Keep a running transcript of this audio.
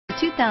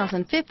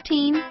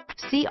2015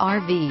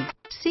 CR-V.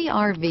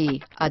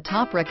 CR-V, a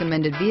top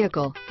recommended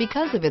vehicle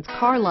because of its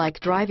car-like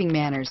driving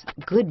manners,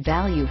 good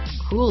value,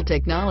 cool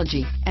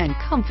technology, and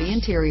comfy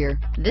interior.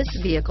 This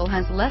vehicle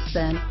has less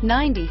than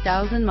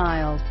 90,000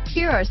 miles.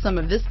 Here are some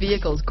of this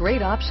vehicle's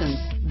great options: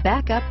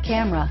 backup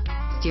camera,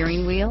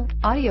 steering wheel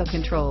audio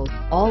controls,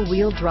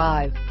 all-wheel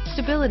drive,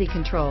 stability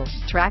control,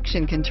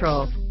 traction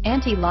control,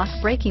 anti-lock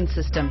braking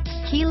system,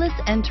 keyless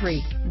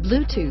entry,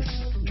 Bluetooth,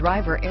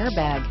 driver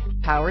airbag,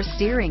 power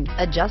steering,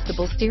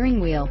 adjustable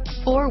steering wheel,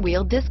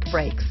 four-wheel disc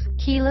brakes,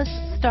 keyless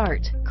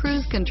start,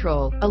 cruise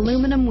control,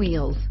 aluminum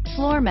wheels,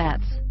 floor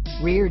mats,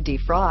 rear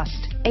defrost,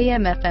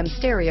 AM/FM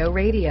stereo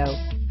radio,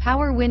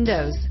 power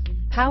windows,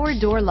 power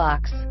door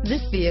locks.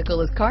 This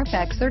vehicle is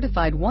Carfax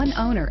certified one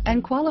owner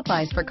and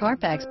qualifies for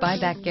Carfax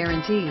buyback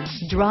guarantee.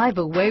 Drive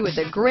away with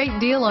a great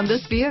deal on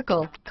this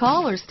vehicle.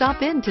 Call or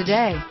stop in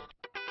today.